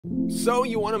So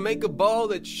you want to make a ball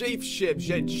that shape shifts.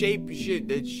 Hey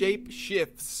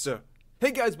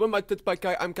guys, welcome back to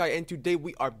TutsByKai. I'm Kai, and today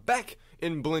we are back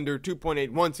in Blender 2.8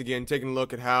 once again, taking a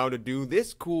look at how to do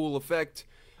this cool effect.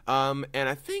 And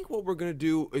I think what we're gonna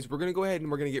do is we're gonna go ahead and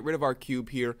we're gonna get rid of our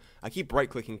cube here. I keep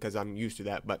right-clicking because I'm used to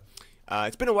that, but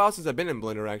it's been a while since I've been in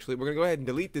Blender. Actually, we're gonna go ahead and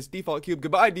delete this default cube.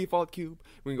 Goodbye, default cube.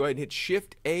 We're gonna go ahead and hit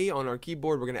Shift A on our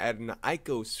keyboard. We're gonna add an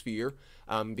icosphere.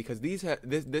 Because this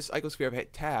icosphere, I've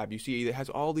hit tab. You see, it has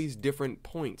all these different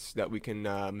points that we can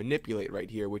manipulate right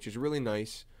here, which is really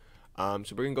nice. So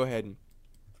we're gonna go ahead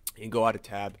and go out of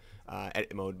tab,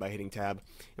 edit mode by hitting tab,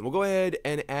 and we'll go ahead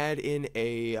and add in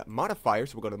a modifier.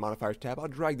 So we'll go to the modifiers tab. I'll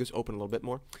drag this open a little bit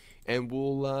more, and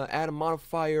we'll add a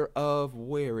modifier of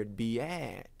where it be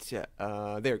at.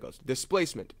 There it goes,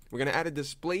 displacement. We're gonna add a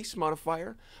displace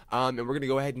modifier, and we're gonna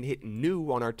go ahead and hit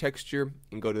new on our texture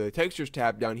and go to the textures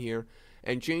tab down here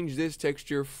and change this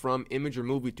texture from image or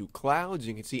movie to clouds.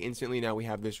 You can see instantly now we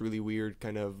have this really weird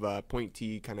kind of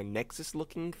pointy kind of nexus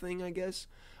looking thing, I guess,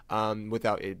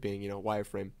 without it being,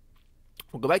 wireframe.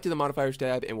 We'll go back to the modifiers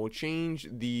tab and we'll change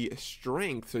the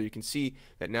strength so you can see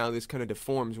that now this kind of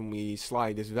deforms when we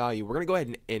slide this value. We're gonna go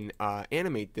ahead and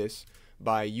animate this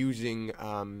by using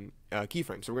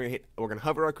keyframes. So we're gonna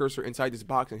hover our cursor inside this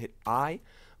box and hit I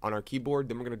on our keyboard.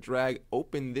 Then we're going to drag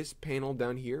open this panel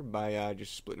down here by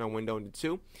just splitting our window into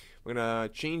two. We're going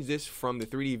to change this from the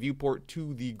 3D viewport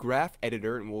to the graph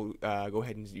editor, and we'll go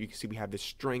ahead and you can see we have the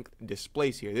strength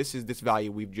displace here. This is this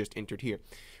value we've just entered here.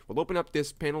 We'll open up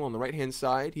this panel on the right hand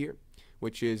side here,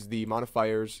 which is the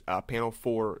modifiers panel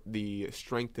for the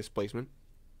strength displacement.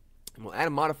 And we'll add a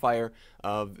modifier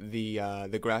of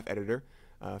the graph editor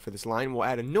for this line. We'll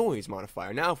add a noise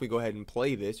modifier. Now if we go ahead and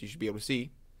play this, you should be able to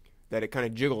see that it kind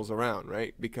of jiggles around,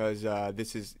 right? Because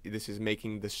this is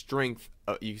making the strength.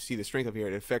 You see the strength up here.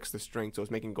 It affects the strength, so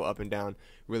it's making it go up and down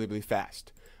really, really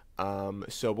fast.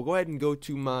 So we'll go ahead and go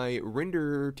to my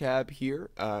render tab here.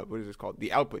 What is this called?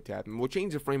 The output tab, and we'll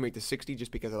change the frame rate to 60 just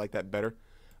because I like that better.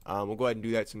 We'll go ahead and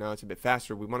do that. So now it's a bit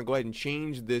faster. We want to go ahead and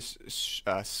change this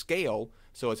scale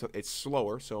so it's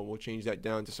slower. So we'll change that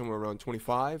down to somewhere around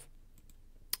 25.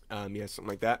 Yeah, something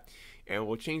like that. And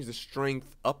we'll change the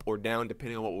strength up or down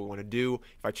depending on what we want to do.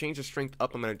 If I change the strength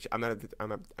up, I'm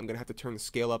gonna have to turn the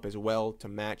scale up as well to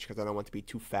match because I don't want it to be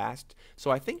too fast.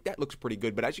 So I think that looks pretty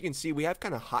good. But as you can see, we have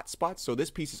kind of hot spots. So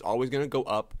this piece is always gonna go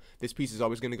up. This piece is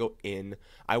always gonna go in.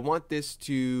 I want this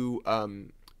to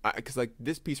because like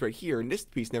this piece right here and this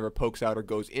piece never pokes out or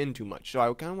goes in too much, so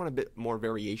I kind of want a bit more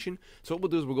variation. So what we'll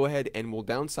do is we'll go ahead and we'll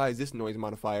downsize this noise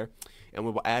modifier, and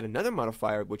we will add another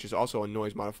modifier which is also a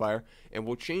noise modifier, and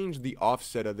we'll change the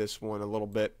offset of this one a little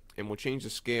bit, and we'll change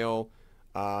the scale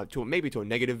maybe to a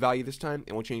negative value this time,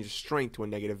 and we'll change the strength to a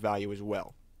negative value as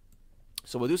well.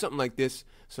 So we'll do something like this.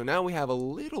 So now we have a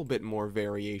little bit more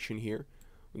variation here.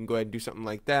 We can go ahead and do something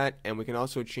like that, and we can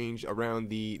also change around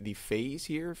the phase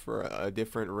here for a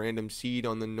different random seed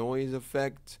on the noise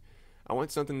effect. I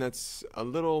want something that's a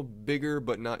little bigger,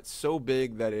 but not so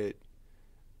big that it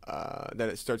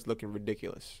starts looking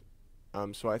ridiculous.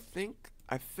 So I think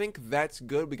that's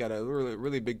good. We got a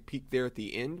really big peak there at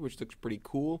the end, which looks pretty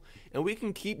cool, and we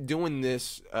can keep doing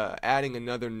this, adding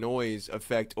another noise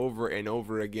effect over and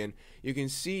over again. You can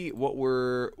see what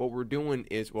we're doing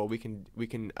is, well, we can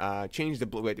change the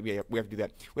we have to do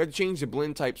that. We have to change the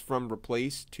blend types from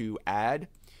replace to add,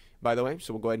 by the way.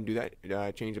 So we'll go ahead and do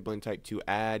that. Change the blend type to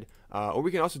add, or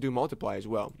we can also do multiply as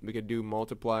well. We could do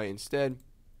multiply instead,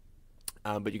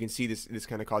 but you can see this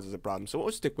kind of causes a problem. So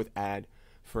we'll stick with add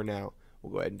for now.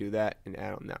 We'll go ahead and do that and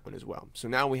add on that one as well. So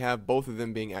now we have both of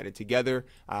them being added together.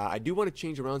 I do want to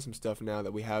change around some stuff now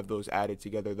that we have those added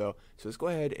together though. So let's go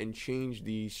ahead and change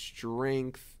the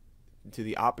strength to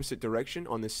the opposite direction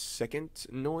on this second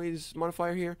noise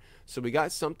modifier here. So we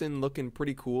got something looking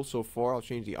pretty cool so far. I'll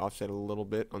change the offset a little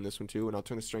bit on this one too, and I'll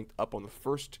turn the strength up on the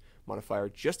first modifier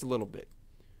just a little bit.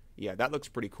 Yeah, that looks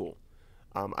pretty cool.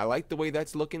 I like the way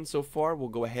that's looking so far. We'll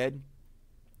go ahead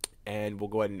and we'll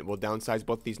go ahead and we'll downsize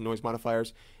both these noise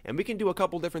modifiers, and we can do a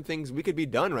couple different things. We could be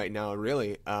done right now,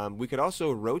 really. We could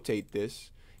also rotate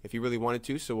this if you really wanted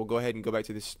to. So we'll go ahead and go back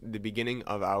to the beginning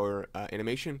of our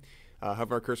animation,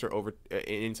 hover our cursor over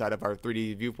inside of our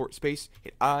 3D viewport space,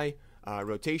 hit I,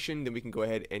 rotation. Then we can go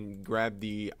ahead and grab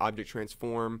the object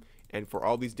transform, and for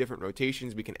all these different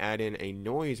rotations we can add in a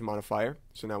noise modifier.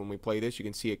 So now when we play this, you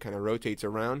can see it kind of rotates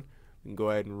around. We can go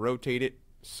ahead and rotate it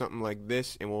something like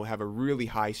this, and we'll have a really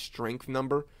high strength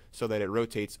number so that it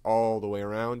rotates all the way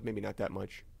around. Maybe not that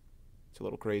much, it's a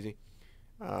little crazy.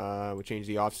 We'll change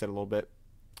the offset a little bit,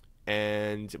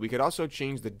 And we could also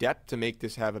change the depth to make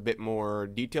this have a bit more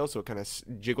detail, so it kind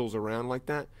of jiggles around like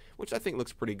that, which I think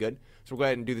looks pretty good. So we'll go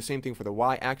ahead and do the same thing for the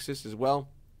y-axis as well.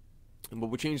 But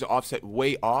we'll change the offset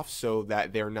way off so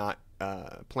that they're not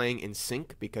playing in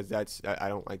sync, because that's I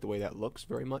don't like the way that looks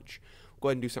very much. We'll go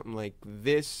ahead and do something like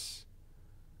this.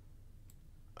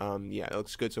 Yeah, it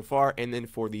looks good so far. And then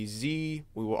for the Z,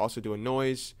 we will also do a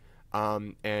noise.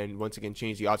 And once again,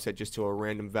 change the offset just to a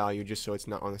random value, just so it's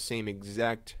not on the same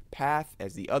exact path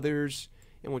as the others.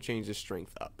 And we'll change the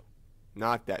strength up.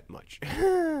 Not that much.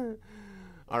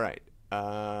 Alright.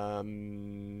 That's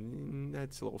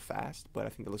a little fast, but I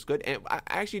think that looks good. And I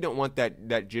actually don't want that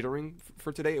jittering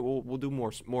for today. We'll do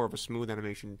more of a smooth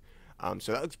animation.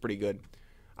 So that looks pretty good.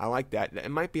 I like that.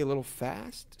 It might be a little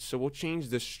fast, so we'll change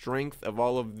the strength of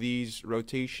all of these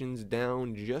rotations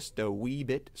down just a wee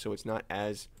bit, so it's not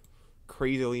as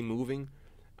crazily moving.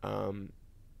 I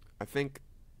think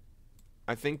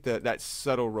that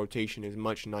subtle rotation is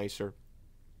much nicer.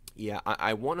 Yeah,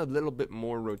 I want a little bit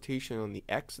more rotation on the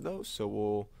X though, so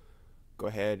we'll go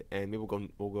ahead and maybe we'll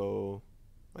go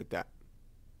like that.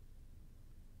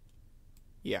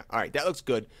 Yeah, alright, that looks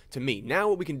good to me. Now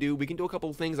what we can do a couple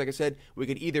of things. Like I said, we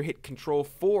could either hit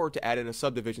Control-4 to add in a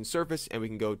subdivision surface, and we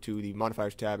can go to the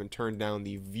Modifiers tab and turn down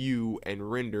the View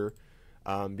and Render,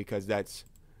 because that's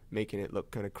making it look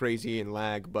kind of crazy and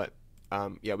lag. But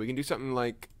yeah, we can do something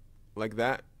like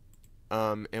that.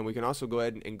 And we can also go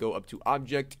ahead and go up to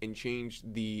Object and change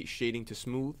the shading to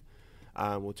Smooth.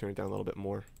 We'll turn it down a little bit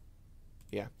more.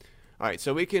 Yeah. Alright,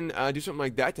 so we can do something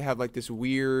like that to have like this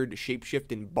weird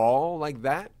shape-shifting ball like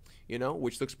that, you know,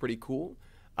 which looks pretty cool.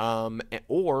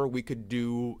 Or we could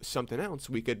do something else.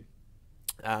 We could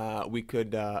get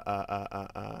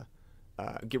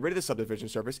rid of the subdivision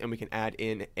surface, and we can add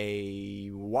in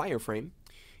a wireframe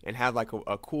and have like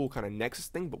a cool kind of nexus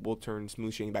thing, but we'll turn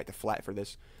smooth shading back to flat for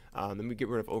this. Then we get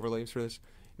rid of overlays for this.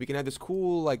 We can have this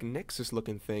cool like nexus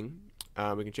looking thing.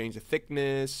 We can change the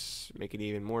thickness, make it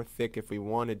even more thick if we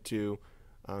wanted to.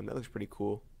 That looks pretty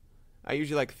cool. I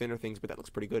usually like thinner things, but that looks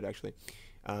pretty good actually.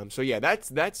 So yeah, that's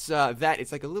that.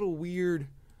 It's like a little weird,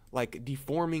 like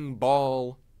deforming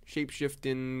ball,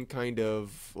 shape-shifting kind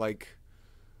of like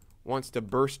wants to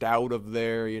burst out of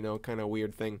there, you know, kind of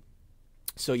weird thing.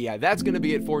 So yeah, that's going to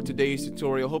be it for today's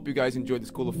tutorial. Hope you guys enjoyed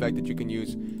this cool effect that you can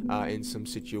use in some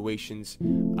situations.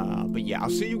 But yeah, I'll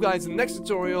see you guys in the next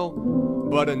tutorial.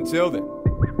 But until then,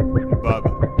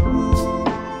 bye-bye.